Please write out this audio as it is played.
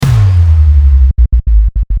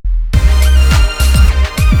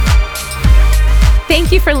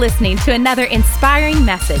Thank you for listening to another inspiring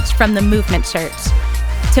message from the Movement Church.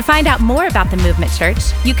 To find out more about the Movement Church,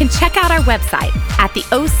 you can check out our website at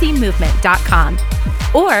theocmovement.com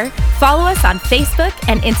or follow us on Facebook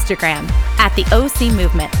and Instagram at the OC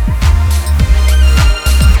Movement.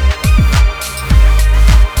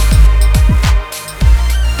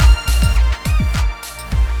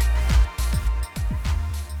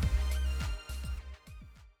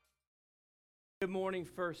 Good morning,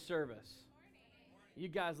 First Service. You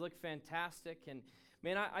guys look fantastic, and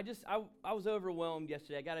man, I was overwhelmed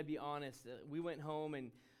yesterday. I got to be honest. We went home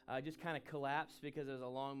and just kind of collapsed because it was a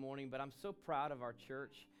long morning, but I'm so proud of our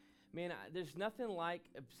church. Man, there's nothing like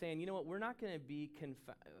saying, you know what, we're not going to be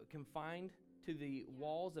confined to the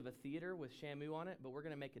walls of a theater with Shamu on it, but we're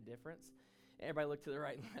going to make a difference. Everybody look to the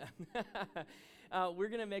right and left. We're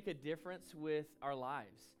going to make a difference with our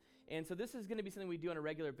lives. And so this is going to be something we do on a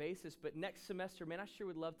regular basis, but next semester, man, I sure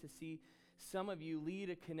would love to see some of you lead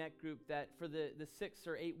a connect group that for the 6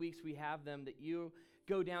 or 8 weeks we have them, that you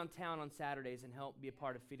go downtown on Saturdays and help be a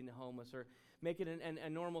part of feeding the homeless, or make it a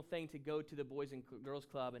normal thing to go to the Boys and Girls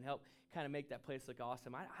Club and help kind of make that place look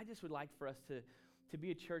awesome. I just would like for us to be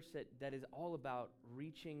a church that is all about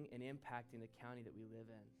reaching and impacting the county that we live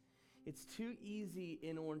in. It's too easy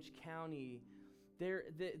in Orange County.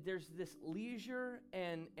 There's this leisure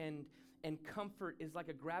and comfort is like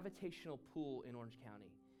a gravitational pull in Orange County.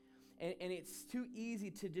 And it's too easy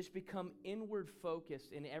to just become inward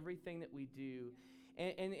focused in everything that we do.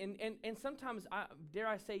 And sometimes, dare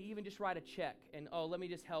I say, even just write a check and, let me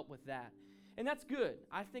just help with that. And that's good.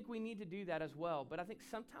 I think we need to do that as well. But I think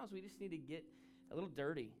sometimes we just need to get a little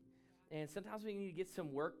dirty. And sometimes we need to get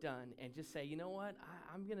some work done and just say, you know what,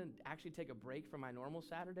 I'm going to actually take a break from my normal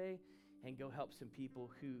Saturday and go help some people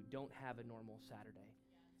who don't have a normal Saturday.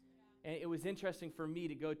 And it was interesting for me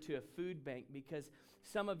to go to a food bank because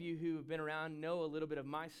some of you who have been around know a little bit of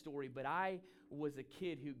my story, but I was a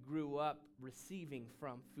kid who grew up receiving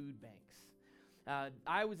from food banks.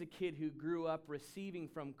 I was a kid who grew up receiving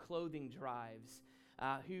from clothing drives,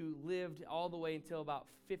 who lived all the way until about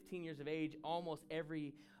 15 years of age. Almost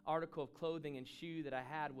every article of clothing and shoe that I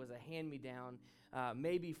had was a hand-me-down,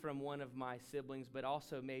 maybe from one of my siblings, but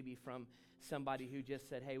also maybe from somebody who just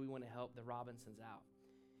said, hey, we want to help the Robinsons out.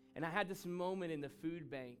 And I had this moment in the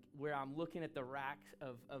food bank where I'm looking at the racks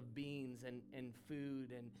of beans and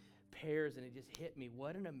food and pears, and it just hit me.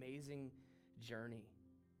 What an amazing journey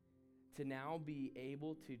to now be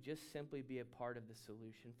able to just simply be a part of the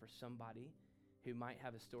solution for somebody who might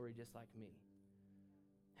have a story just like me.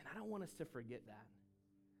 And I don't want us to forget that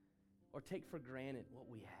or take for granted what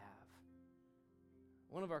we have.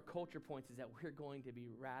 One of our culture points is that we're going to be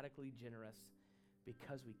radically generous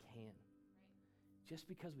because we can. Just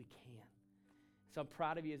because we can. So I'm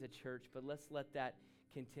proud of you as a church, but let's let that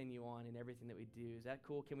continue on in everything that we do. Is that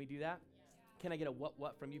cool? Can we do that? Yeah. Can I get a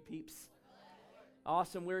what from you peeps?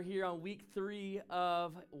 Awesome. We're here on week 3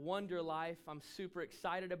 of Wonder Life. I'm super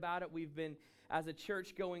excited about it. We've been, as a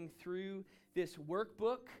church, going through this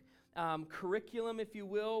workbook, curriculum, if you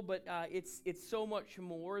will, but it's so much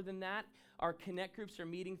more than that. Our connect groups are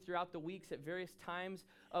meeting throughout the weeks at various times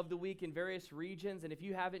of the week in various regions, and if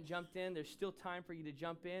you haven't jumped in, there's still time for you to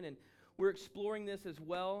jump in, and we're exploring this as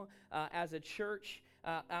well as a church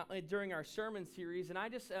during our sermon series, and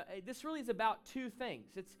this really is about 2 things.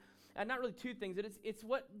 It's not really 2 things, it's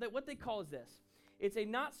what they call is this. It's a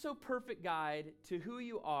not-so-perfect guide to who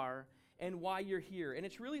you are and why you're here, and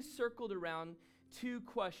it's really circled around 2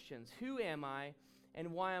 questions. Who am I,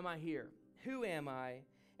 and why am I here? Who am I,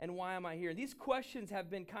 and why am I here? These questions have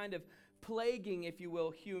been kind of plaguing, if you will,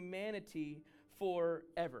 humanity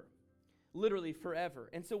forever. Literally forever.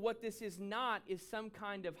 And so what this is not is some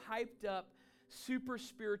kind of hyped up, super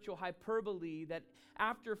spiritual hyperbole that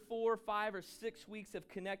after 4, 5, or 6 weeks of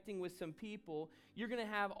connecting with some people, you're going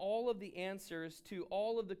to have all of the answers to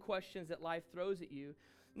all of the questions that life throws at you.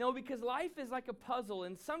 No, because life is like a puzzle,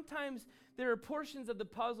 and sometimes there are portions of the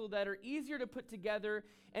puzzle that are easier to put together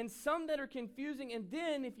and some that are confusing. And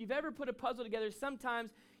then if you've ever put a puzzle together,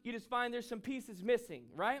 sometimes you just find there's some pieces missing,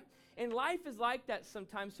 right? And life is like that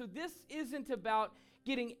sometimes. So this isn't about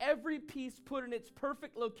getting every piece put in its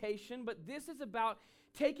perfect location, but this is about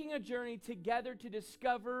taking a journey together to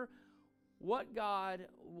discover what God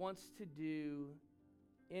wants to do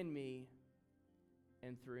in me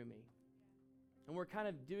and through me. And we're kind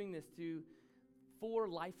of doing this through 4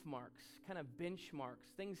 life marks, kind of benchmarks,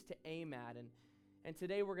 things to aim at. And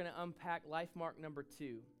today we're going to unpack life mark number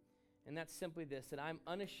 2. And that's simply this, that I'm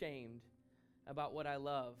unashamed about what I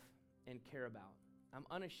love and care about. I'm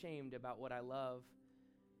unashamed about what I love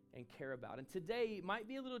and care about. And today might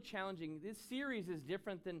be a little challenging. This series is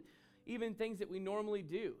different than even things that we normally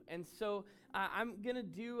do. And so I'm going to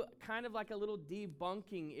do kind of like a little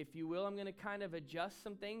debunking, if you will. I'm going to kind of adjust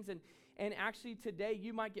some things. And actually today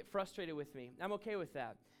you might get frustrated with me. I'm okay with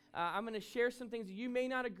that. I'm going to share some things you may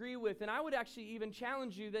not agree with. And I would actually even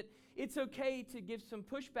challenge you that it's okay to give some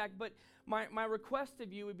pushback. But my request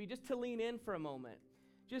of you would be just to lean in for a moment.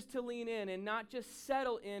 Just to lean in and not just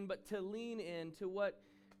settle in, but to lean in to what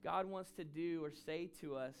God wants to do or say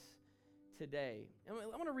to us today. And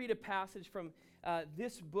I want to read a passage from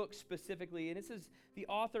this book specifically, and this is the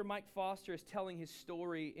author Mike Foster is telling his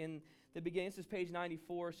story in the beginning. This is page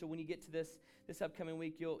 94, so when you get to this upcoming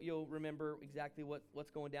week, you'll remember exactly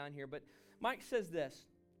what's going down here. But Mike says this: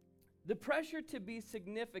 "The pressure to be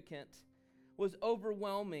significant was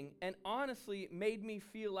overwhelming and honestly made me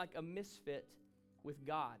feel like a misfit with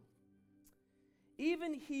God.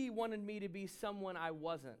 Even He wanted me to be someone I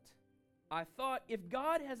wasn't. I thought, if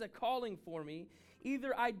God has a calling for me,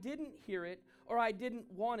 either I didn't hear it or I didn't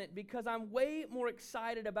want it, because I'm way more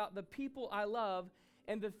excited about the people I love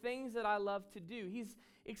and the things that I love to do." He's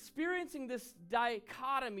experiencing this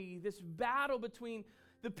dichotomy, this battle between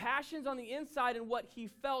the passions on the inside and what he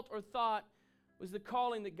felt or thought was the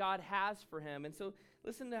calling that God has for him. And so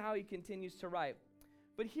listen to how he continues to write.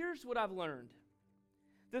 "But here's what I've learned.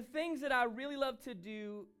 The things that I really love to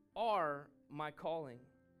do are my calling.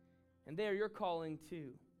 And they are your calling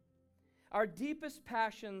too. Our deepest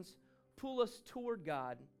passions pull us toward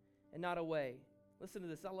God and not away." Listen to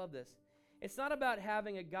this. I love this. "It's not about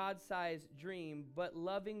having a God-sized dream, but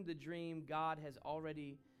loving the dream God has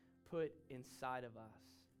already put inside of us."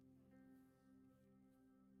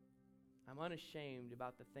 I'm unashamed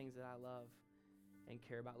about the things that I love and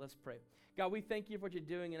care about. Let's pray. God, we thank you for what you're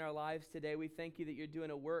doing in our lives today. We thank you that you're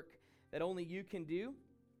doing a work that only you can do.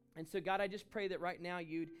 And so, God, I just pray that right now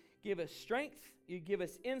you'd give us strength, you'd give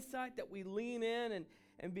us insight, that we lean in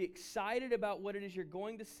and be excited about what it is you're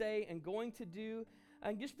going to say and going to do,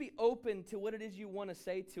 and just be open to what it is you want to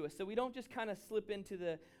say to us, so we don't just kind of slip into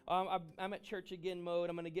the, I'm at church again mode,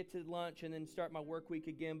 I'm going to get to lunch and then start my work week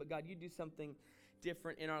again. But God, you do something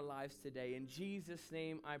different in our lives today. In Jesus'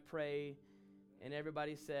 name I pray, and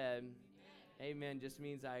everybody said, Amen just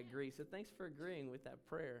means I agree. So thanks for agreeing with that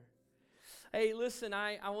prayer. Hey, listen,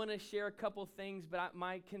 I want to share a couple things, but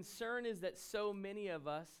my concern is that so many of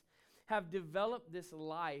us have developed this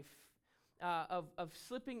life of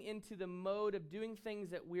slipping into the mode of doing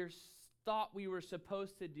things that we thought we were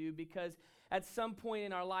supposed to do because at some point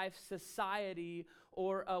in our life, society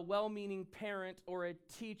or a well-meaning parent or a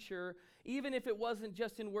teacher, even if it wasn't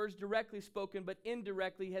just in words directly spoken, but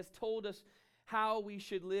indirectly, has told us how we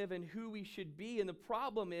should live and who we should be. And the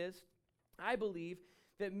problem is, I believe,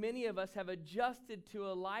 that many of us have adjusted to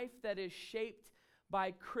a life that is shaped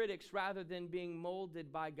by critics rather than being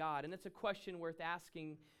molded by God. And it's a question worth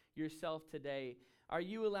asking yourself today. Are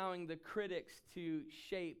you allowing the critics to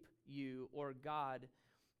shape you or God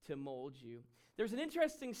to mold you? There's an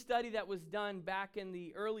interesting study that was done back in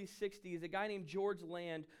the early 60s. A guy named George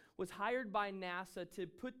Land was hired by NASA to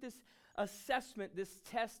put this assessment, this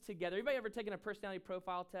test together. Anybody ever taken a personality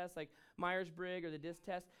profile test like Myers-Briggs or the DISC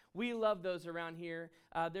test? We love those around here.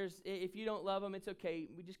 If you don't love them, it's okay.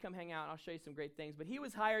 We just come hang out. I'll show you some great things. But he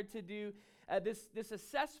was hired to do this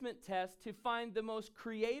assessment test to find the most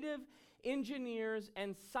creative engineers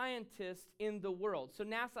and scientists in the world. So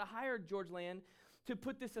NASA hired George Land to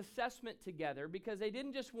put this assessment together because they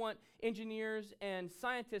didn't just want engineers and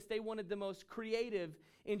scientists, they wanted the most creative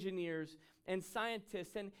engineers and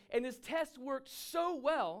scientists. And this test worked so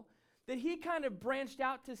well that he kind of branched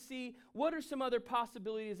out to see what are some other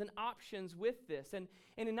possibilities and options with this. And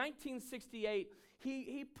in 1968,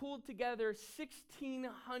 he pulled together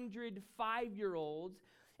 1,600 5-year-olds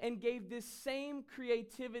and gave this same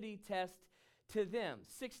creativity test to them,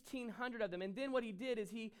 1,600 of them. And then what he did is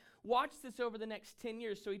he watched this over the next 10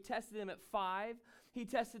 years. So he tested them at 5, he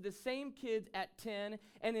tested the same kids at 10,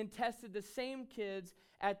 and then tested the same kids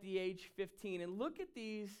at the age 15. And look at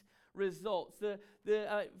these results. The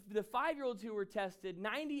 5-year-olds who were tested,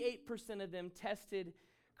 98% of them tested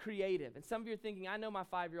creative. And some of you are thinking, I know my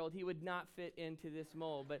 5-year-old, he would not fit into this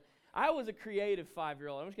mold. But I was a creative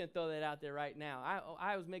 5-year-old. I'm just going to throw that out there right now.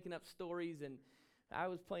 I was making up stories, and I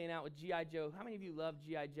was playing out with G.I. Joe. How many of you love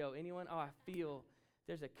G.I. Joe? Anyone? Oh, I feel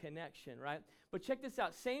there's a connection, right? But check this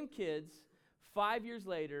out. Same kids, 5 years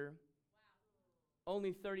later,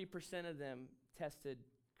 only 30% of them tested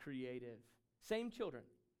creative. Same children.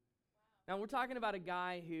 Now, we're talking about a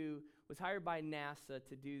guy who was hired by NASA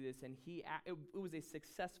to do this, and it was a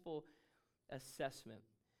successful assessment.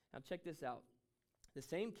 Now, check this out. The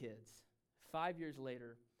same kids, 5 years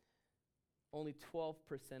later, only 12%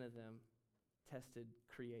 of them tested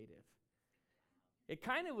creative. It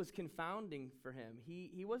kind of was confounding for him.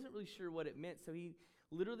 He wasn't really sure what it meant, so he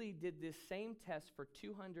literally did this same test for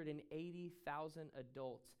 280,000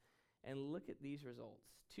 adults. And look at these results.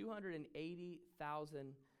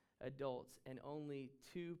 280,000 adults, and only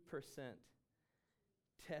 2%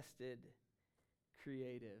 tested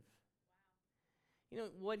creative. You know,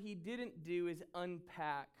 what he didn't do is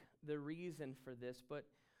unpack the reason for this, but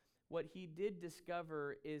what he did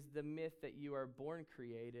discover is the myth that you are born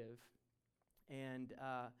creative, and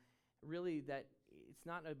really that it's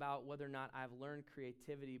not about whether or not I've learned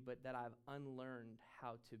creativity, but that I've unlearned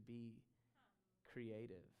how to be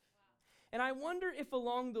creative. Wow. And I wonder if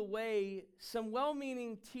along the way, some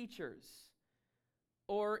well-meaning teachers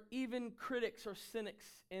or even critics or cynics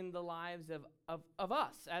in the lives of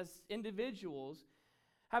us as individuals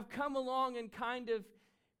have come along and kind of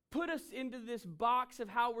put us into this box of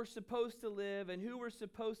how we're supposed to live and who we're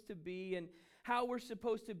supposed to be and how we're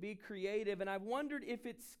supposed to be creative. And I've wondered if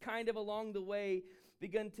it's kind of along the way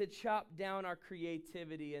begun to chop down our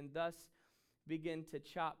creativity and thus begin to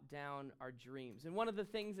chop down our dreams. And one of the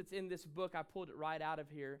things that's in this book, I pulled it right out of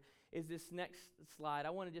here, is this next slide. I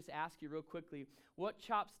want to just ask you real quickly, what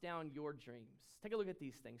chops down your dreams? Take a look at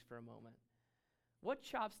these things for a moment. What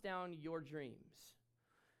chops down your dreams?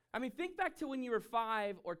 I mean, think back to when you were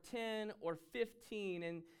 5 or 10 or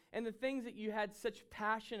 15 and the things that you had such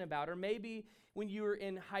passion about, or maybe when you were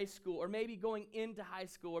in high school, or maybe going into high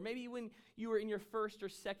school, or maybe when you were in your first or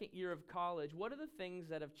second year of college. What are the things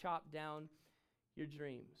that have chopped down your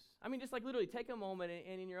dreams? I mean, just like literally take a moment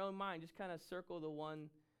and in your own mind, just kind of circle the one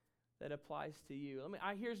that applies to you.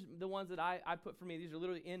 Here's the ones that I put for me. These are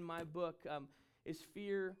literally in my book, is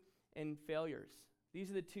fear and failures. These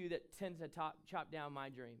are the two that tend to chop down my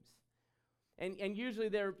dreams. And usually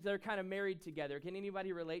they're kind of married together. Can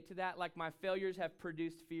anybody relate to that? Like my failures have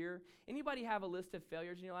produced fear. Anybody have a list of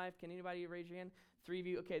failures in your life? Can anybody raise your hand? 3 of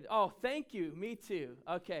you? Okay. Oh, thank you. Me too.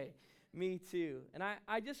 Okay. Me too. And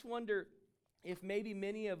I just wonder if maybe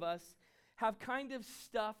many of us have kind of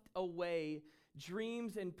stuffed away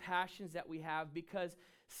dreams and passions that we have because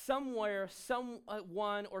somewhere,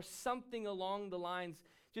 someone or something along the lines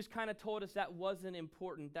just kind of told us that wasn't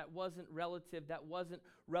important, that wasn't relative, that wasn't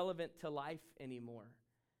relevant to life anymore.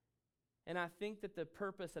 And I think that the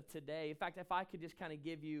purpose of today, in fact, if I could just kind of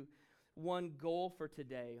give you one goal for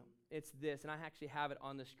today, it's this, and I actually have it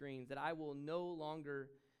on the screens, that I will no longer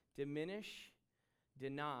diminish,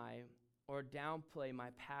 deny, or downplay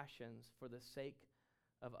my passions for the sake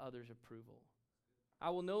of others' approval. I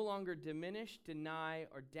will no longer diminish, deny,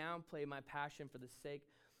 or downplay my passion for the sake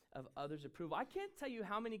of others' approval. I can't tell you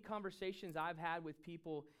how many conversations I've had with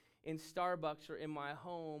people in Starbucks or in my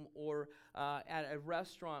home or at a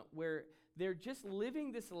restaurant where they're just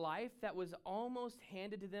living this life that was almost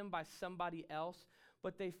handed to them by somebody else,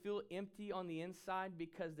 but they feel empty on the inside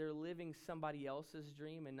because they're living somebody else's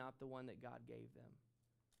dream and not the one that God gave them.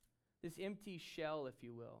 This empty shell, if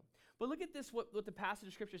you will. But look at this, what the passage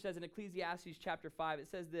of Scripture says in Ecclesiastes chapter 5. It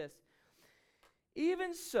says this,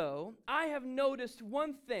 "Even so, I have noticed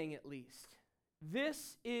one thing at least.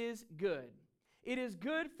 This is good. It is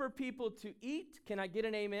good for people to eat." Can I get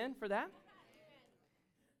an amen for that? Amen.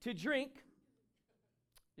 To drink.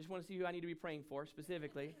 Just want to see who I need to be praying for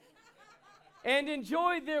specifically. And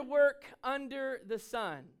enjoy their work under the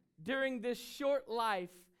sun during this short life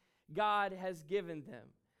God has given them.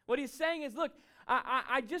 What he's saying is, look,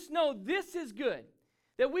 I just know this is good,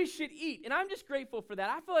 that we should eat. And I'm just grateful for that.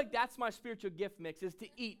 I feel like that's my spiritual gift mix, is to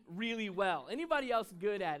eat really well. Anybody else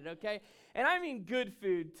good at it, okay? And I mean good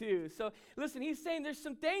food too. So listen, he's saying there's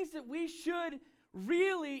some things that we should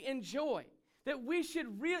really enjoy, that we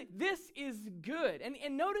should really, this is good.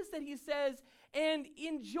 And notice that he says, and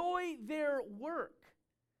enjoy their work.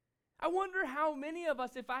 I wonder how many of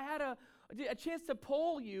us, if I had a chance to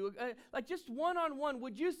poll you, like just one-on-one,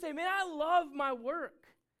 would you say, man, I love my work.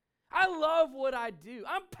 I love what I do.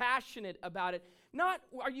 I'm passionate about it. Not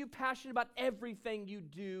are you passionate about everything you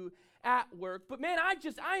do at work, but man,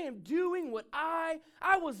 I am doing what I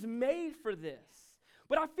was made for this.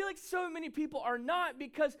 But I feel like so many people are not,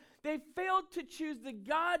 because they failed to choose the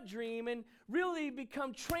God dream and really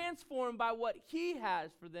become transformed by what he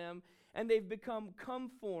has for them, and they've become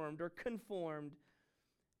conformed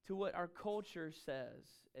to what our culture says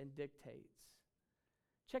and dictates.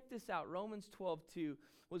 Check this out. Romans 12:2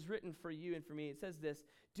 was written for you and for me. It says this,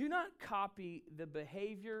 "Do not copy the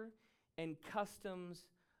behavior and customs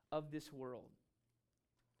of this world."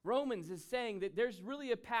 Romans is saying that there's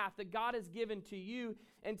really a path that God has given to you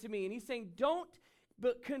and to me. And he's saying, don't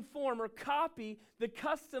but conform or copy the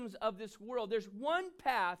customs of this world. There's one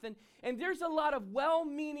path, and there's a lot of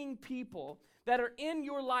well-meaning people that are in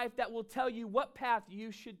your life that will tell you what path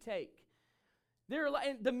you should take.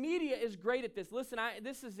 And the media is great at this. Listen,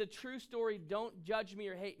 this is a true story. Don't judge me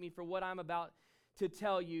or hate me for what I'm about to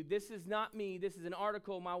tell you. This is not me. This is an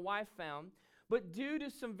article my wife found. But due to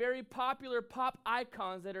some very popular pop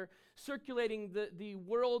icons that are circulating the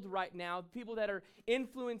world right now, people that are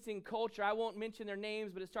influencing culture, I won't mention their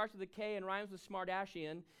names, but it starts with a K and rhymes with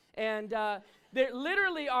Smartashian. And they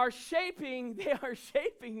literally are shaping,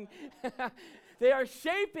 they are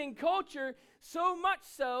shaping culture so much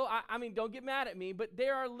so, I mean, don't get mad at me, but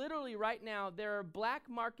there are literally right now, there are black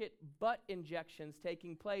market butt injections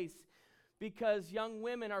taking place because young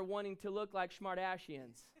women are wanting to look like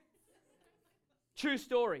Smartashians. True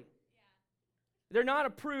story. Yeah. They're not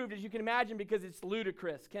approved, as you can imagine, because it's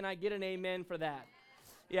ludicrous. Can I get an amen for that?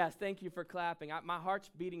 Yes, thank you for clapping. My heart's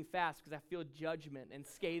beating fast because I feel judgment and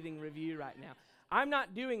scathing review right now. I'm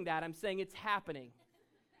not doing that. I'm saying it's happening.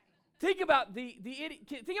 Think about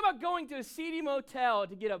think about going to a seedy motel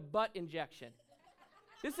to get a butt injection.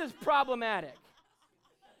 This is problematic.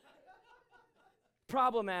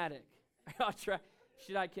 Problematic. I'll try.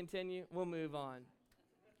 Should I continue? We'll move on.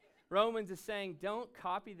 Romans is saying, don't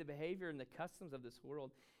copy the behavior and the customs of this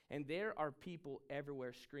world. And there are people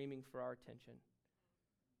everywhere screaming for our attention,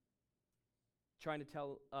 trying to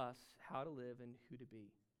tell us how to live and who to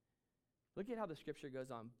be. Look at how the scripture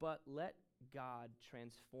goes on. But let God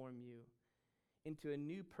transform you into a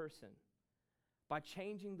new person by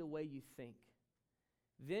changing the way you think.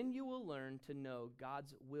 Then you will learn to know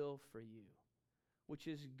God's will for you, which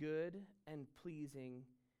is good and pleasing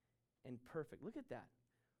and perfect. Look at that.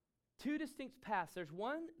 Two distinct paths. There's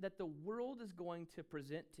one that the world is going to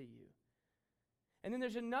present to you. And then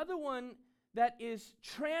there's another one that is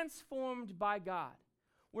transformed by God,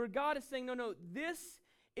 where God is saying, no, this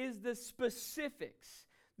is the specifics.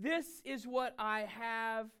 This is what I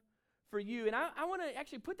have for you. And I want to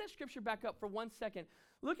actually put that scripture back up for 1 second.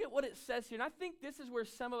 Look at what it says here. And I think this is where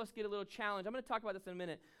some of us get a little challenged. I'm going to talk about this in a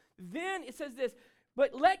minute. Then it says this,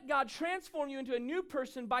 but let God transform you into a new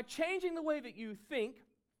person by changing the way that you think.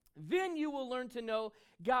 Then you will learn to know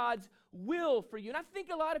God's will for you. And I think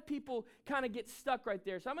a lot of people kind of get stuck right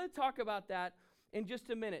there. So I'm going to talk about that in just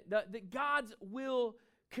a minute. The God's will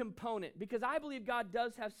component. Because I believe God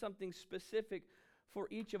does have something specific for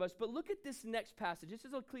each of us. But look at this next passage. This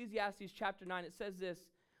is Ecclesiastes chapter 9. It says this,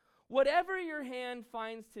 whatever your hand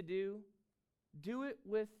finds to do, do it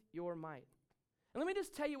with your might. And let me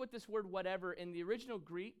just tell you what this word whatever in the original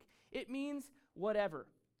Greek, it means whatever.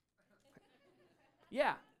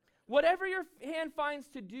 Yeah. Whatever your hand finds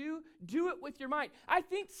to do, do it with your might. I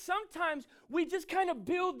think sometimes we just kind of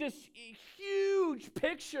build this huge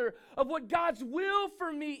picture of what God's will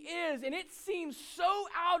for me is, and it seems so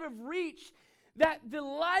out of reach that the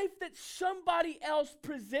life that somebody else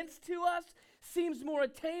presents to us seems more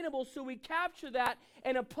attainable, so we capture that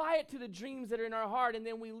and apply it to the dreams that are in our heart, and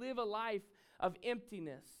then we live a life of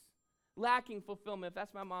emptiness, lacking fulfillment. If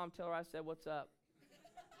that's my mom, tell her I said, what's up?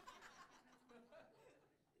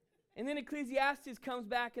 And then Ecclesiastes comes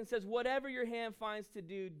back and says, whatever your hand finds to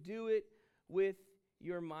do, do it with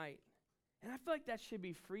your might. And I feel like that should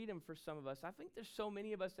be freedom for some of us. I think there's so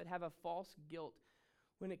many of us that have a false guilt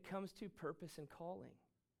when it comes to purpose and calling.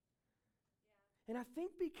 Yeah. And I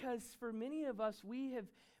think because for many of us, we have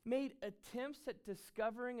made attempts at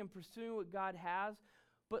discovering and pursuing what God has,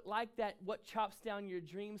 but like that what chops down your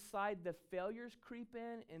dream slide, the failures creep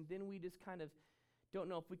in, and then we just kind of don't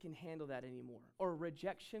know if we can handle that anymore. Or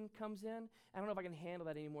rejection comes in. I don't know if I can handle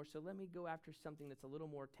that anymore, so let me go after something that's a little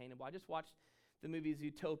more attainable. I just watched the movie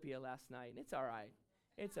Zootopia last night, and it's all right.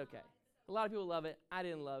 It's okay. A lot of people love it. I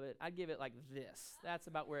didn't love it. I'd give it like this. That's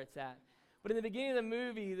about where it's at. But in the beginning of the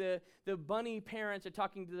movie, the bunny parents are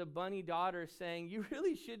talking to the bunny daughter saying, you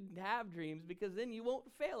really shouldn't have dreams because then you won't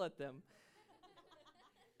fail at them.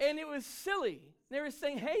 And it was silly. They were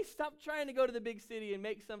saying, hey, stop trying to go to the big city and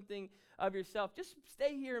make something of yourself. Just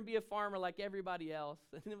stay here and be a farmer like everybody else.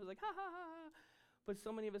 And it was like, ha, ha, ha, ha. But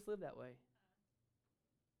so many of us live that way.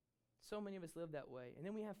 So many of us live that way. And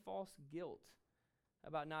then we have false guilt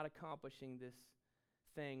about not accomplishing this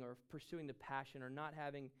thing or pursuing the passion or not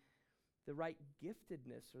having the right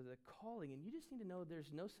giftedness or the calling. And you just need to know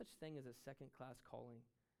there's no such thing as a second-class calling.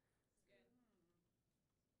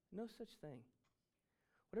 No such thing.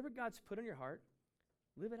 Whatever God's put in your heart,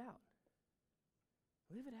 live it out.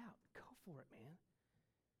 Live it out. Go for it, man.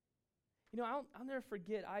 You know, I'll never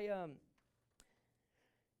forget, I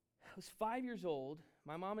was 5 years old.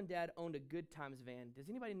 My mom and dad owned a Good Times van. Does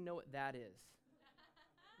anybody know what that is?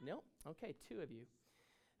 No? Okay, 2 of you.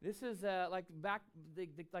 This is like back,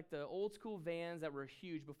 like the old school vans that were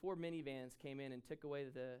huge before minivans came in and took away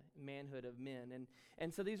the manhood of men.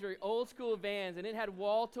 And so these were old school vans, and it had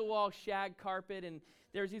wall-to-wall shag carpet, and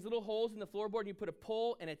there's these little holes in the floorboard, and you put a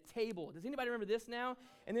pole and a table. Does anybody remember this now?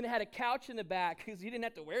 And then it had a couch in the back, because you didn't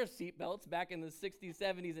have to wear seat belts back in the 60s,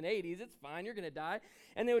 70s, and 80s. It's fine, you're going to die.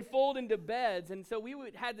 And they would fold into beds, and so we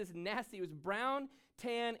had this nasty, it was brown,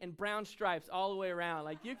 tan, and brown stripes all the way around.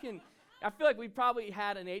 Like you can... I feel like we probably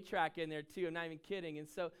had an 8-track in there too, I'm not even kidding. And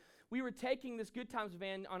so we were taking this Good Times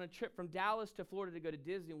van on a trip from Dallas to Florida to go to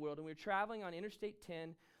Disney World, and we were traveling on Interstate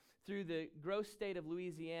 10 through the gross state of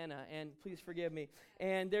Louisiana, and please forgive me.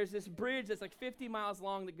 And there's this bridge that's like 50 miles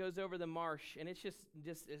long that goes over the marsh, and it's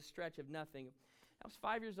just a stretch of nothing. I was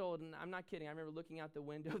 5 years old, and I'm not kidding. I remember looking out the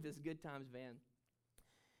window of this Good Times van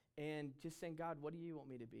and just saying, God, what do you want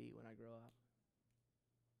me to be when I grow up?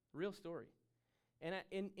 Real story.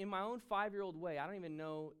 And in my own 5-year-old way, I don't even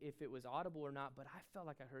know if it was audible or not, but I felt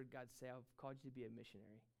like I heard God say, I've called you to be a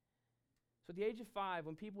missionary. So at the age of 5,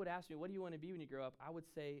 when people would ask me, what do you want to be when you grow up? I would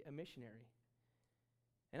say a missionary.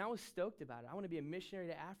 And I was stoked about it. I want to be a missionary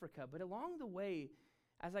to Africa. But along the way,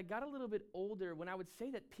 as I got a little bit older, when I would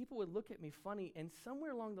say that, people would look at me funny, and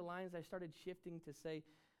somewhere along the lines, I started shifting to say,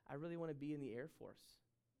 I really want to be in the Air Force.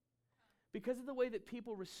 Because of the way that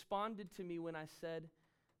people responded to me when I said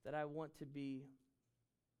that I want to be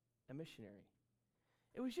a missionary.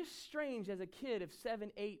 It was just strange as a kid of 7,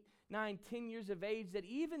 8, 9, 10 years of age that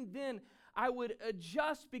even then I would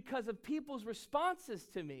adjust because of people's responses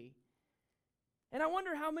to me. And I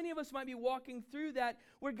wonder how many of us might be walking through that,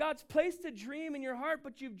 where God's placed a dream in your heart,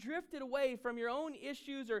 but you've drifted away from your own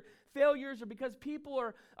issues or failures, or because people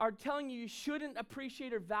are telling you shouldn't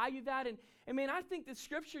appreciate or value that. And man, I think the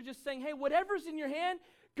scripture is just saying, hey, whatever's in your hand,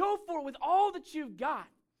 go for it with all that you've got.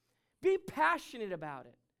 Be passionate about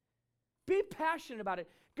it. Be passionate about it.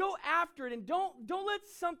 Go after it, and don't let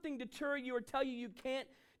something deter you or tell you you can't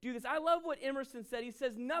do this. I love what Emerson said. He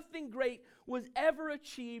says, nothing great was ever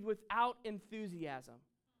achieved without enthusiasm.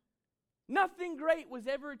 Nothing great was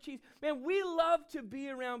ever achieved. Man, we love to be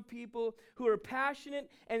around people who are passionate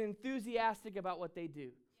and enthusiastic about what they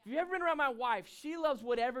do. If you've ever been around my wife, she loves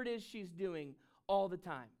whatever it is she's doing all the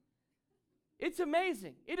time. It's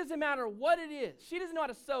amazing. It doesn't matter what it is. She doesn't know how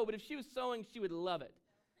to sew, but if she was sewing, she would love it.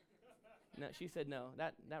 No, she said no.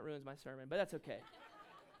 That ruins my sermon, but that's okay.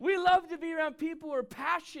 We love to be around people who are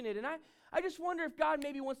passionate, and I just wonder if God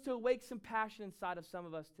maybe wants to awake some passion inside of some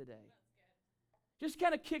of us today. Just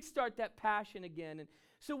kind of kickstart that passion again. And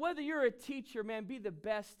so whether you're a teacher, man, be the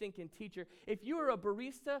best stinking teacher. If you're a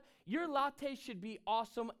barista, your latte should be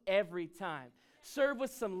awesome every time. Serve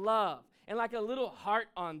with some love and like a little heart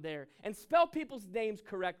on there. And spell people's names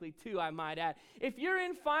correctly too, I might add. If you're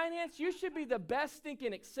in finance, you should be the best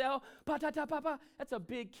stinking Excel. That's a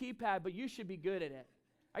big keypad, but you should be good at it.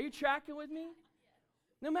 Are you tracking with me?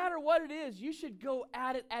 No matter what it is, you should go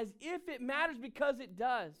at it as if it matters, because it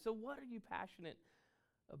does. So what are you passionate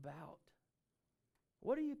about?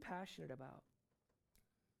 What are you passionate about?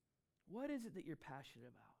 What is it that you're passionate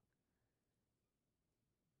about?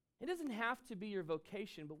 It doesn't have to be your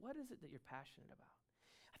vocation, but what is it that you're passionate about?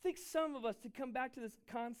 I think some of us, to come back to this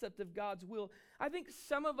concept of God's will, I think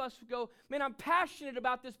some of us go, man, I'm passionate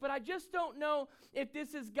about this, but I just don't know if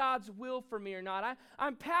this is God's will for me or not.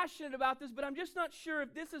 I'm passionate about this, but I'm just not sure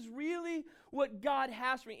if this is really what God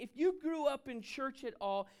has for me. If you grew up in church at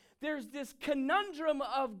all, there's this conundrum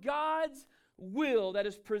of God's will that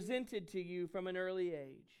is presented to you from an early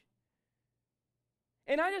age.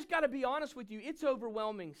 And I just got to be honest with you, it's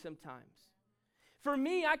overwhelming sometimes. For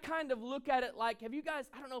me, I kind of look at it like, have you guys,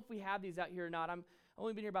 I don't know if we have these out here or not. I've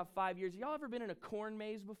only been here about 5 years. Y'all ever been in a corn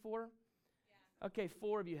maze before? Yeah. Okay,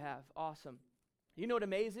 4 of you have. Awesome. You know what a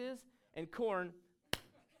maze is? And corn,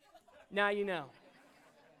 now you know.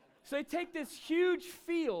 So they take this huge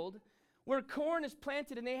field where corn is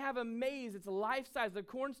planted, and they have a maze. It's life-size. The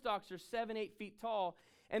corn stalks are 7, 8 feet tall,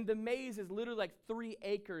 and the maze is literally like 3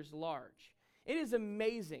 acres large. It is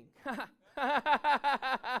amazing.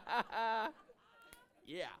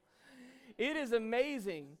 Yeah. It is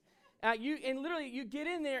amazing. You get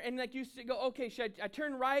in there, and like you go, okay, should I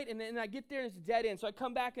turn right? And then I get there, and it's a dead end. So I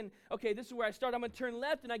come back, and okay, this is where I start. I'm going to turn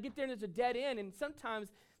left, and I get there, and it's a dead end. And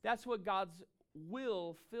sometimes that's what God's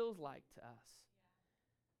will feels like to us.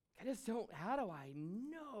 I just don't, how do I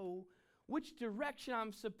know which direction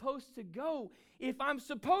I'm supposed to go? If I'm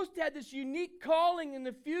supposed to have this unique calling in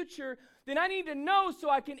the future, then I need to know so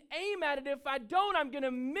I can aim at it. If I don't, I'm going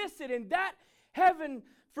to miss it. And that, heaven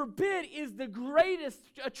forbid, is the greatest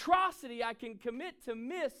atrocity I can commit, to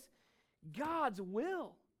miss God's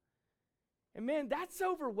will. And man, that's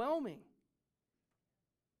overwhelming.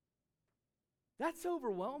 That's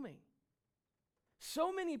overwhelming.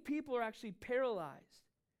 So many people are actually paralyzed.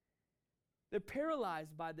 They're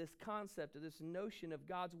paralyzed by this concept or this notion of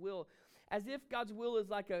God's will, as if God's will is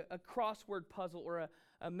like a crossword puzzle or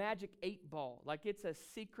a magic 8-ball, like it's a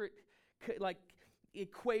secret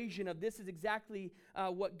equation of this is exactly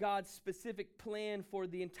what God's specific plan for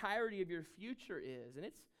the entirety of your future is. And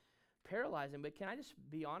it's paralyzing, but can I just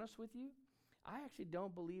be honest with you? I actually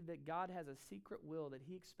don't believe that God has a secret will that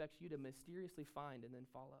he expects you to mysteriously find and then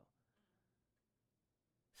follow.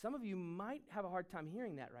 Some of you might have a hard time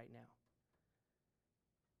hearing that right now.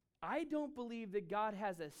 I don't believe that God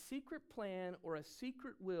has a secret plan or a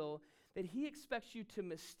secret will that he expects you to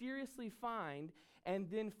mysteriously find and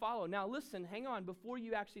then follow. Now listen, hang on, before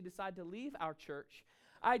you actually decide to leave our church,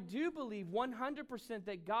 I do believe 100%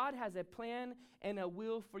 that God has a plan and a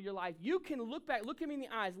will for your life. You can look back, look at me in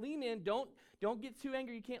the eyes, lean in, don't get too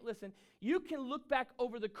angry, you can't listen. You can look back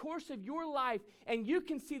over the course of your life and you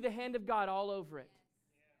can see the hand of God all over it.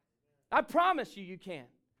 I promise you, you can.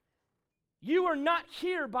 You are not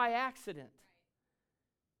here by accident.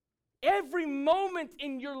 Every moment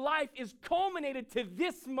in your life is culminated to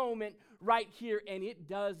this moment right here, and it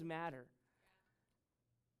does matter.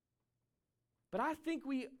 But I think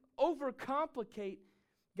we overcomplicate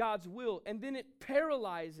God's will, and then it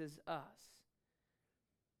paralyzes us.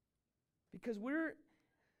 Because we're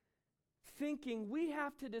thinking we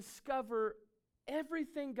have to discover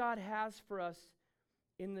everything God has for us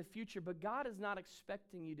in the future, but God is not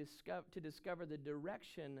expecting you to discover the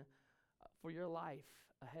direction for your life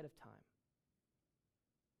ahead of time.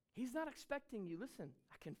 He's not expecting you, listen,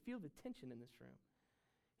 I can feel the tension in this room.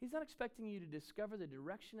 He's not expecting you to discover the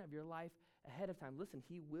direction of your life ahead of time. Listen,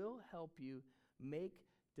 he will help you make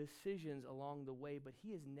decisions along the way, but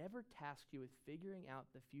he has never tasked you with figuring out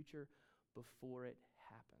the future before it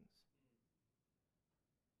happens.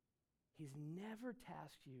 He's never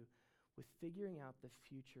tasked you with figuring out the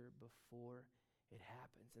future before it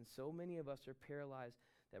happens. And so many of us are paralyzed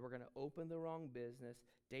that we're going to open the wrong business,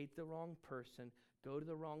 date the wrong person, go to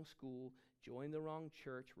the wrong school, join the wrong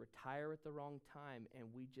church, retire at the wrong time, and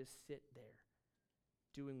we just sit there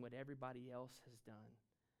doing what everybody else has done,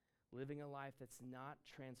 living a life that's not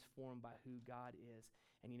transformed by who God is.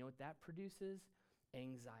 And you know what that produces?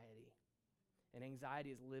 Anxiety. And anxiety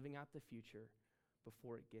is living out the future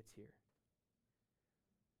before it gets here.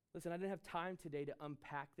 Listen, I didn't have time today to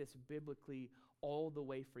unpack this biblically all the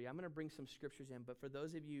way for you. I'm going to bring some scriptures in, but for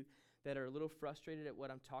those of you that are a little frustrated at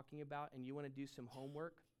what I'm talking about and you want to do some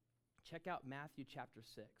homework, check out Matthew chapter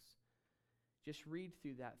 6. Just read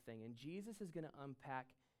through that thing, and Jesus is going to unpack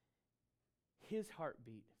his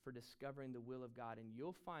heartbeat for discovering the will of God, and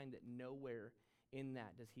you'll find that nowhere in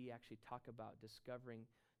that does he actually talk about discovering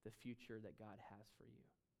the future that God has for you.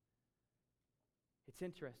 It's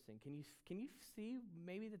interesting. Can you see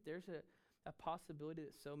maybe that there's a possibility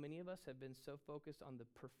that so many of us have been so focused on the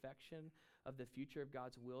perfection of the future of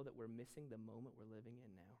God's will that we're missing the moment we're living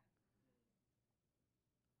in now?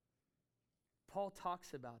 Paul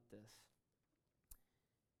talks about this.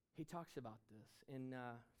 He talks about this in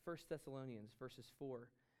 1 Thessalonians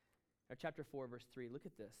chapter 4, verse 3. Look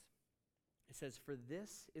at this. It says, "For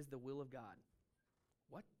this is the will of God."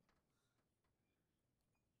 What?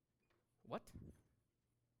 What?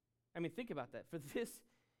 I mean, think about that. For this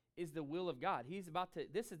is the will of God.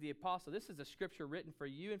 This is the apostle. This is a scripture written for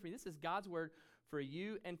you and for me. This is God's word for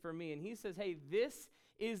you and for me. And he says, hey, this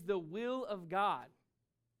is the will of God.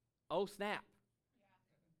 Oh, snap.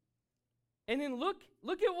 Yeah. And then look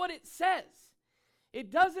at what it says. It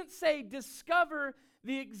doesn't say discover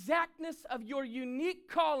the exactness of your unique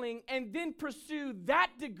calling and then pursue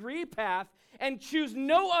that degree path and choose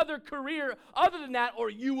no other career other than that, or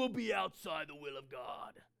you will be outside the will of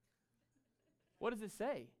God. What does it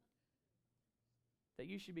say? That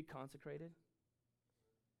you should be consecrated,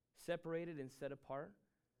 separated and set apart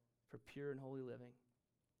for pure and holy living.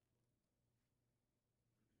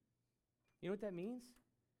 You know what that means?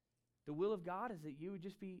 The will of God is that you would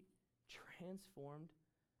just be transformed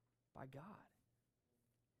by God.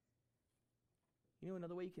 You know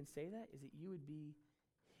another way you can say that is that you would be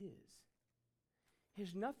his.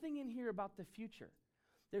 There's nothing in here about the future.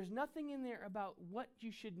 There's nothing in there about what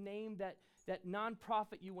you should name that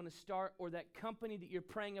nonprofit you want to start or that company that you're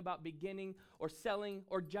praying about beginning or selling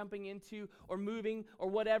or jumping into or moving or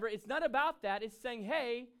whatever. It's not about that. It's saying,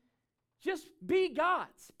 hey, just be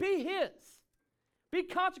God's. Be his. Be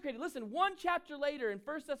consecrated. Listen, one chapter later in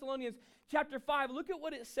 1 Thessalonians chapter 5, look at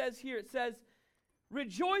what it says here. It says,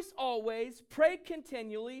 rejoice always, pray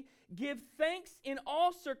continually, give thanks in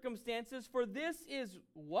all circumstances, for this is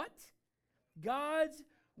what? God's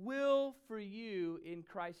will for you in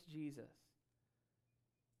Christ Jesus.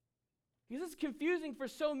 Because it's confusing for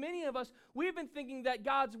so many of us. We've been thinking that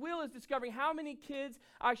God's will is discovering how many kids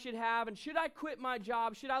I should have, and should I quit my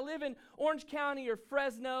job? Should I live in Orange County or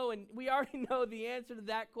Fresno? And we already know the answer to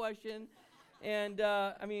that question. And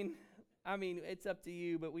I mean, it's up to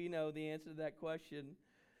you, but we know the answer to that question.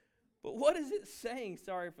 But what is it saying?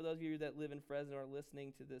 Sorry for those of you that live in Fresno or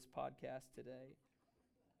listening to this podcast today.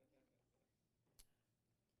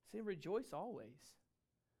 Say, rejoice always.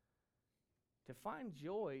 To find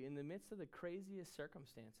joy in the midst of the craziest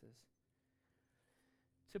circumstances.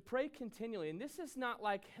 To pray continually. And this is not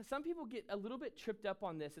like, some people get a little bit tripped up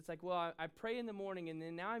on this. It's like, well, I pray in the morning, and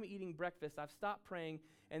then now I'm eating breakfast. I've stopped praying,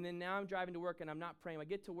 and then now I'm driving to work, and I'm not praying. I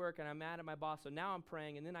get to work, and I'm mad at my boss, so now I'm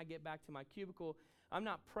praying, and then I get back to my cubicle. I'm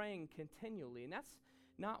not praying continually. And that's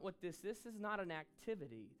not what this is not an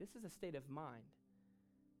activity. This is a state of mind.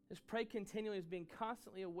 This pray continually is being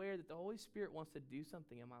constantly aware that the Holy Spirit wants to do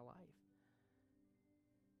something in my life.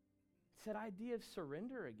 It's that idea of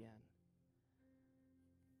surrender again.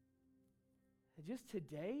 And just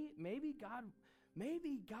today, maybe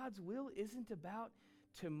God's will isn't about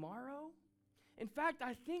tomorrow. In fact,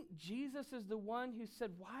 I think Jesus is the one who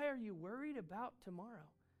said, "Why are you worried about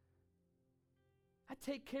tomorrow? I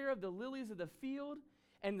take care of the lilies of the field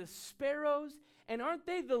and the sparrows, and aren't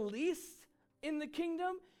they the least in the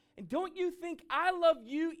kingdom? And don't you think I love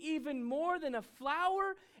you even more than a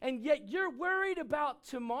flower, and yet you're worried about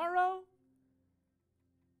tomorrow?"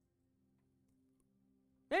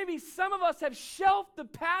 Maybe some of us have shelved the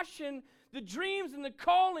passion, the dreams, and the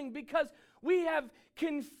calling because we have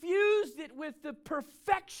confused it with the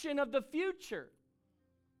perfection of the future.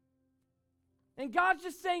 And God's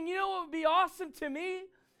just saying, you know what would be awesome to me?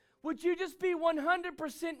 Would you just be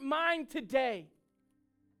 100% mine today?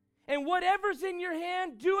 And whatever's in your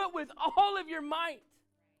hand, do it with all of your might.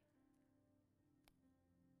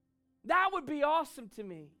 That would be awesome to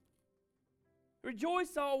me.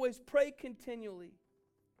 Rejoice always, pray continually.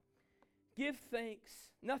 Give thanks,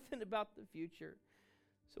 nothing about the future.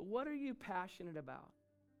 So what are you passionate about?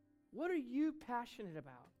 What are you passionate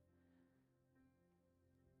about?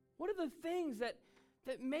 What are the things that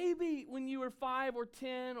maybe when you were 5 or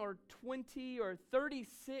 10 or 20 or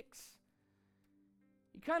 36,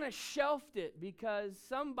 you kind of shelved it because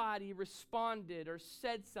somebody responded or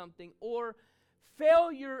said something, or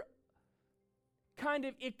failure kind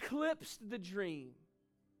of eclipsed the dream?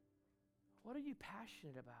 What are you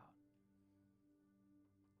passionate about?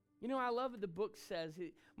 You know, I love what the book says.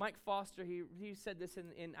 Mike Foster, he said this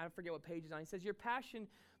in I forget what page it's on. He says, your passion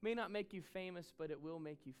may not make you famous, but it will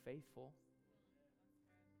make you faithful.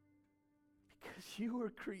 Because you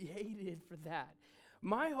were created for that.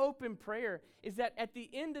 My hope and prayer is that at the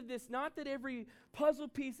end of this, not that every puzzle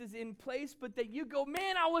piece is in place, but that you go,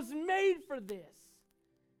 man, I was made for this.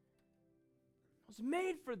 I was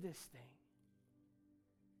made for this thing.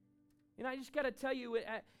 And I just got to tell you,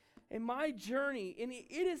 in my journey, and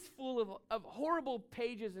it is full of horrible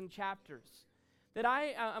pages and chapters that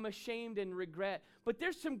I'm ashamed and regret. But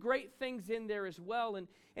there's some great things in there as well. And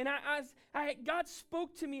God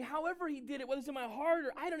spoke to me however he did it, whether it's in my heart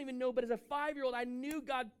or I don't even know, but as a 5-year-old, I knew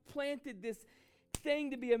God planted this thing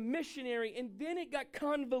to be a missionary. And then it got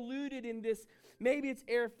convoluted in this, maybe it's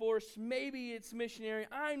Air Force, maybe it's missionary,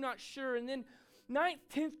 I'm not sure. And then 9th,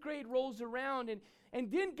 10th grade rolls around, and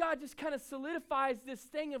then God just kind of solidifies this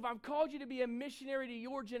thing of, I've called you to be a missionary to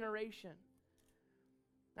your generation.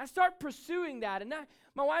 I start pursuing that, and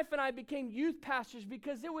my wife and I became youth pastors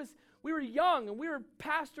because we were young, and we were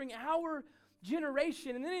pastoring our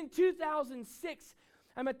generation. And then in 2006,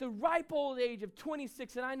 I'm at the ripe old age of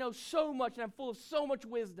 26, and I know so much, and I'm full of so much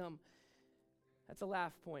wisdom. That's a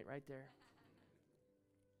laugh point right there.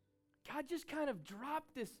 God just kind of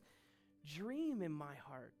dropped this dream in my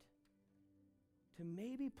heart to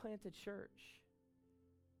maybe plant a church,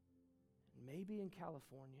 maybe in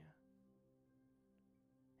California.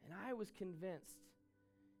 And I was convinced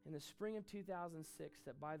in the spring of 2006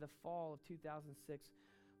 that by the fall of 2006,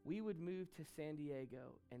 we would move to San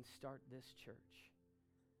Diego and start this church.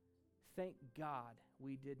 Thank God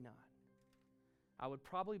we did not. I would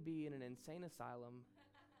probably be in an insane asylum.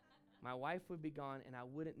 My wife would be gone, and I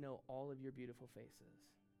wouldn't know all of your beautiful faces.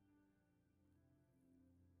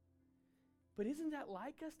 But isn't that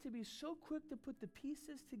like us, to be so quick to put the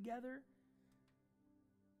pieces together?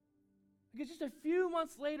 Because just a few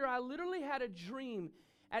months later, I literally had a dream.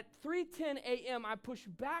 At 3:10 a.m., I push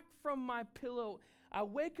back from my pillow. I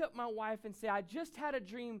wake up my wife and say, I just had a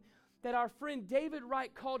dream that our friend David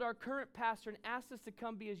Wright called our current pastor and asked us to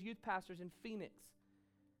come be his youth pastors in Phoenix.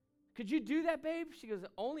 Could you do that, babe? She goes,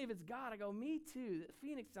 only if it's God. I go, me too.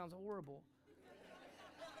 Phoenix sounds horrible.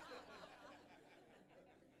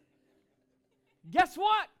 Guess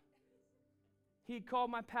what? He had called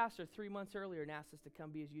my pastor 3 months earlier and asked us to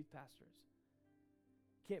come be his youth pastors.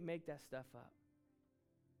 Can't make that stuff up.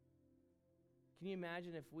 Can you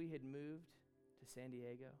imagine if we had moved to San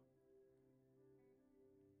Diego?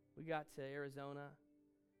 We got to Arizona.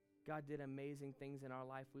 God did amazing things in our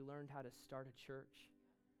life. We learned how to start a church.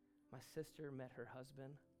 My sister met her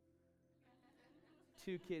husband.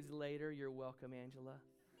 2 kids later, you're welcome, Angela.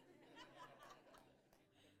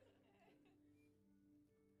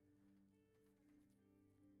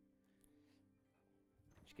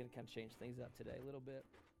 Just going to kind of change things up today a little bit.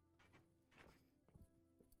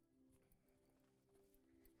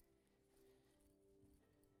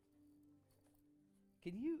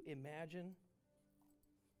 Can you imagine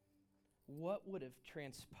what would have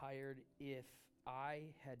transpired if I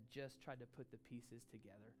had just tried to put the pieces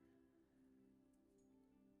together?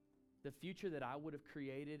 The future that I would have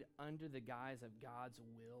created under the guise of God's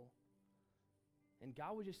will. And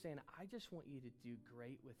God was just saying, I just want you to do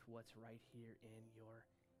great with what's right here in your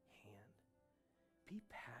hand. Be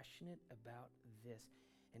passionate about this,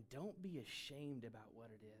 and don't be ashamed about what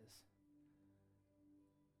it is.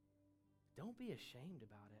 Don't be ashamed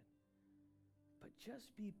about it, but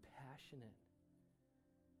just be passionate.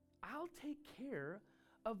 I'll take care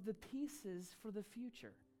of the pieces for the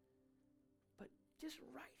future. But just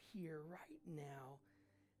right here, right now,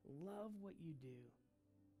 love what you do.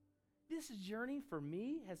 This journey for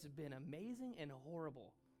me has been amazing and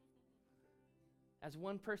horrible. As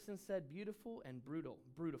one person said, beautiful and brutal.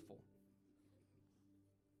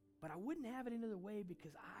 But I wouldn't have it any other way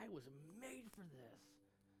because I was made for this.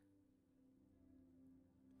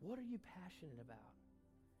 What are you passionate about?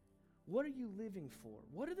 What are you living for?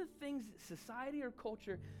 What are the things that society or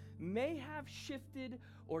culture may have shifted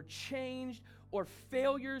or changed, or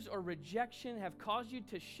failures or rejection have caused you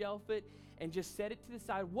to shelf it and just set it to the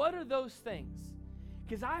side? What are those things?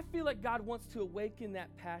 Because I feel like God wants to awaken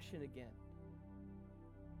that passion again.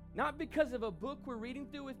 Not because of a book we're reading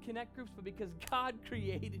through with Connect Groups, but because God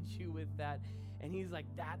created you with that. And he's like,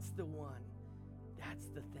 that's the one. That's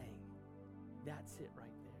the thing. That's it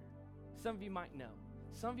right there. Some of you might know.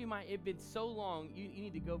 Some of you might, it's been so long, you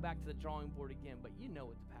need to go back to the drawing board again, but you know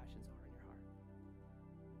what the passions are in your heart.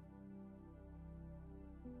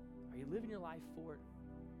 Are you living your life for it?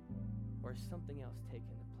 Or is something else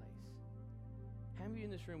taking the place? How many of you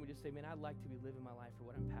in this room would just say, man, I'd like to be living my life for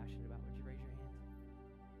what I'm passionate about? Would you raise your hands?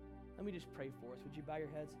 Let me just pray for us. Would you bow your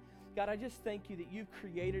heads? God, I just thank you that you've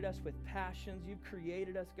created us with passions. You've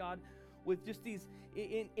created us, God, with just these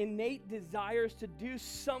innate desires to do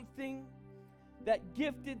something, that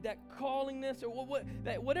gifted, that callingness, or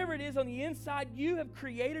whatever it is on the inside. You have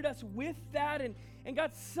created us with that. And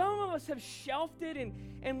God, some of us have shelved it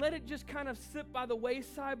and let it just kind of slip by the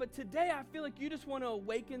wayside. But today I feel like you just want to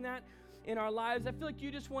awaken that in our lives. I feel like you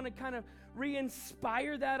just want to kind of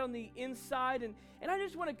re-inspire that on the inside. And I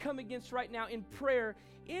just want to come against right now in prayer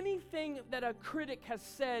anything that a critic has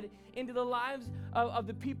said into the lives of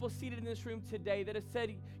the people seated in this room today that has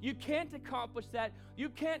said, you can't accomplish that, you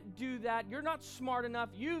can't do that, you're not smart enough,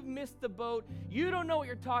 you've missed the boat, you don't know what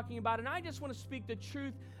you're talking about. And I just want to speak the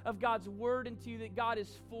truth of God's word into you, that God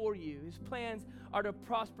is for you. His plans are to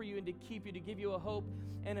prosper you and to keep you, to give you a hope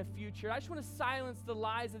and a future. I just want to silence the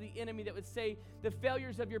lies of the enemy that would say the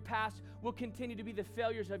failures of your past will continue to be the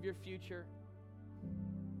failures of your future.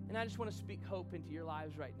 And I just want to speak hope into your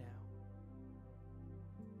lives right now,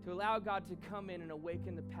 to allow God to come in and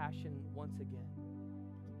awaken the passion once again.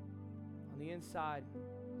 On the inside,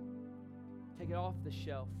 take it off the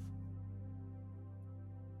shelf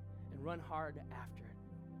and run hard after it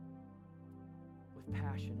with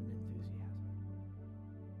passion and enthusiasm.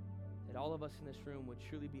 That all of us in this room would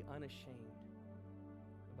truly be unashamed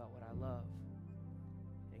about what I love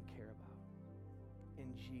and care about.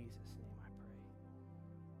 In Jesus' name I pray.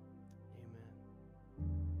 Amen.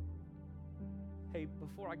 Hey,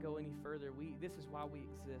 before I go any further, this is why we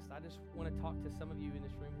exist. I just want to talk to some of you in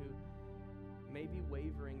this room who may be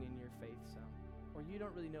wavering in your faith some, or you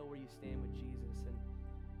don't really know where you stand with Jesus, and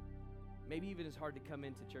maybe even it's hard to come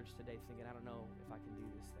into church today thinking, I don't know if I can do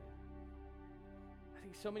this thing. I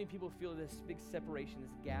think so many people feel this big separation,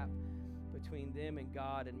 this gap between them and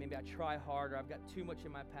God, and maybe I try hard, or I've got too much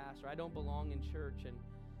in my past, or I don't belong in church, and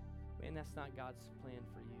man, that's not God's plan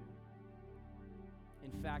for you.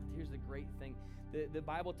 In fact, here's the great thing. The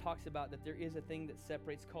Bible talks about that there is a thing that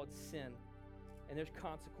separates called sin, and there's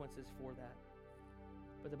consequences for that.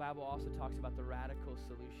 But the Bible also talks about the radical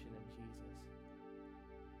solution of Jesus,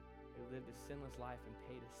 who lived a sinless life and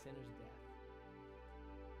paid a sinner's death,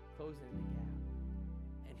 closing the gap.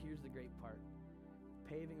 And here's the great part,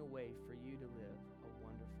 paving a way for you to live a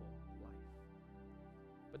wonderful life.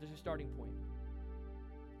 But there's a starting point.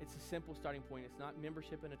 It's a simple starting point. It's not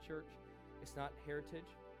membership in a church. It's not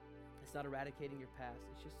heritage. It's not eradicating your past.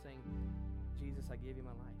 It's just saying, Jesus, I give you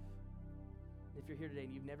my life. If you're here today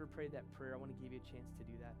and you've never prayed that prayer, I want to give you a chance to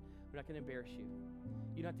do that. We're not going to embarrass you.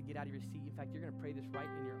 You don't have to get out of your seat. In fact, you're going to pray this right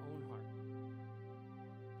in your own heart,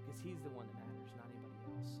 because he's the one that matters, not anybody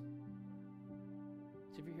else.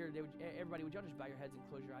 So if you're here today, everybody, would y'all just bow your heads and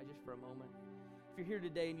close your eyes just for a moment? If you're here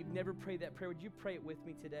today and you've never prayed that prayer, would you pray it with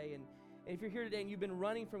me today? And if you're here today and you've been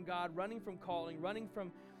running from God, running from calling, running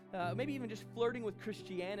from maybe even just flirting with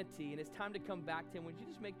Christianity, and it's time to come back to him, would you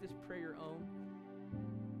just make this prayer your own?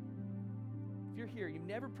 If you're here, you've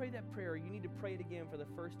never prayed that prayer, you need to pray it again for the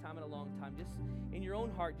first time in a long time. Just in your own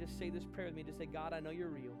heart, just say this prayer with me. Just say, God, I know you're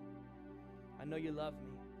real. I know you love me.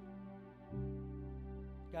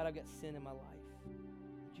 God, I've got sin in my life.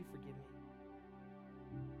 Would you forgive me?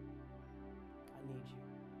 I need you.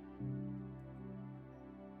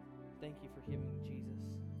 Thank you for giving me Jesus.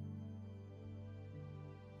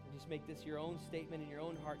 And just make this your own statement in your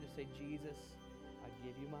own heart. Just say, Jesus, I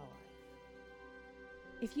give you my life.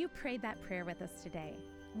 If you prayed that prayer with us today,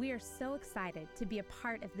 we are so excited to be a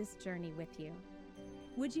part of this journey with you.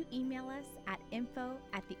 Would you email us at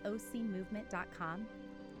info@theocmovement.com?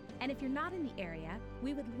 And if you're not in the area,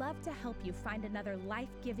 we would love to help you find another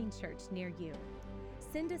life-giving church near you.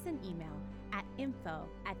 Send us an email at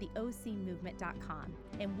info@theocmovement.com,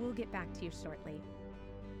 and we'll get back to you shortly.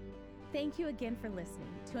 Thank you again for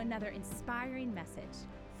listening to another inspiring message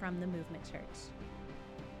from the Movement Church.